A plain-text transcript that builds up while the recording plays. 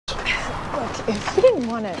Look, if you didn't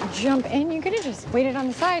want to jump in, you could have just waited on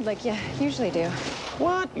the side like you usually do.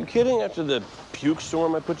 What? You kidding? After the puke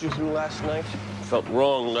storm I put you through last night? Felt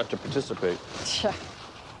wrong not to participate.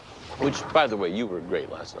 Which, by the way, you were great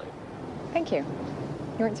last night. Thank you. You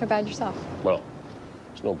weren't so bad yourself. Well,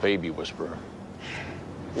 there's no baby whisperer.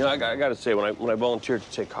 You know, I got to say, when I volunteered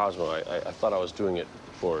to take Cosmo, I thought I was doing it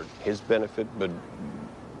for his benefit, but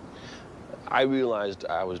I realized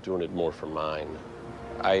I was doing it more for mine.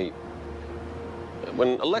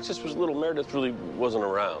 When Alexis was little, Meredith really wasn't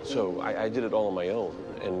around, so I did it all on my own.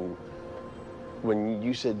 And when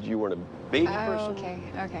you said you weren't a baby person...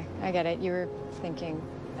 Okay, I get it. You were thinking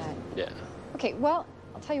that... Yeah. Okay, well,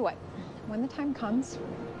 I'll tell you what. When the time comes,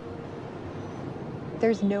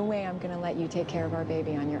 there's no way I'm gonna let you take care of our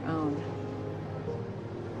baby on your own.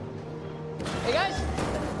 Hey, guys!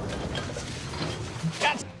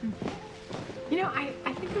 You know,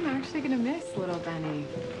 I think I'm actually gonna miss little Benny.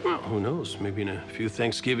 Well, who knows? Maybe in a few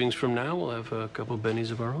Thanksgivings from now, we'll have a couple Bennies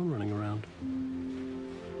of our own running around.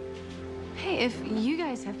 Hey, if you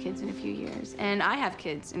guys have kids in a few years, and I have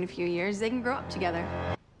kids in a few years, they can grow up together.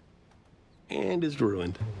 And it's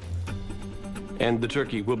ruined. And the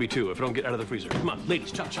turkey will be too, if I don't get out of the freezer. Come on,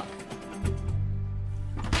 ladies, chop, chop.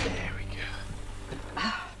 There we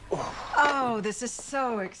go. Oh, this is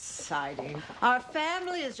so exciting. Our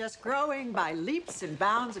family is just growing by leaps and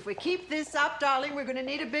bounds. If we keep this up, darling, we're going to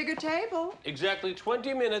need a bigger table. Exactly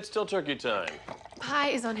 20 minutes till turkey time. Pie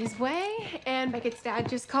is on his way, and Beckett's dad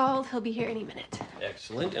just called. He'll be here any minute.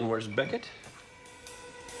 Excellent. And where's Beckett?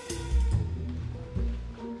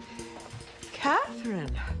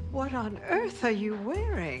 Catherine, what on earth are you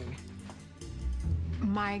wearing?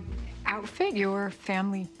 My outfit, your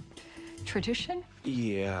family tradition?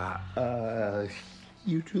 Yeah,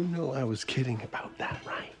 you do know I was kidding about that,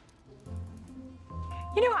 right?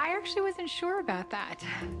 You know, I actually wasn't sure about that.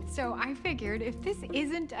 So I figured if this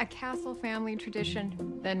isn't a Castle family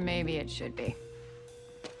tradition, then maybe it should be.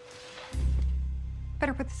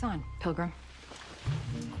 Better put this on, Pilgrim.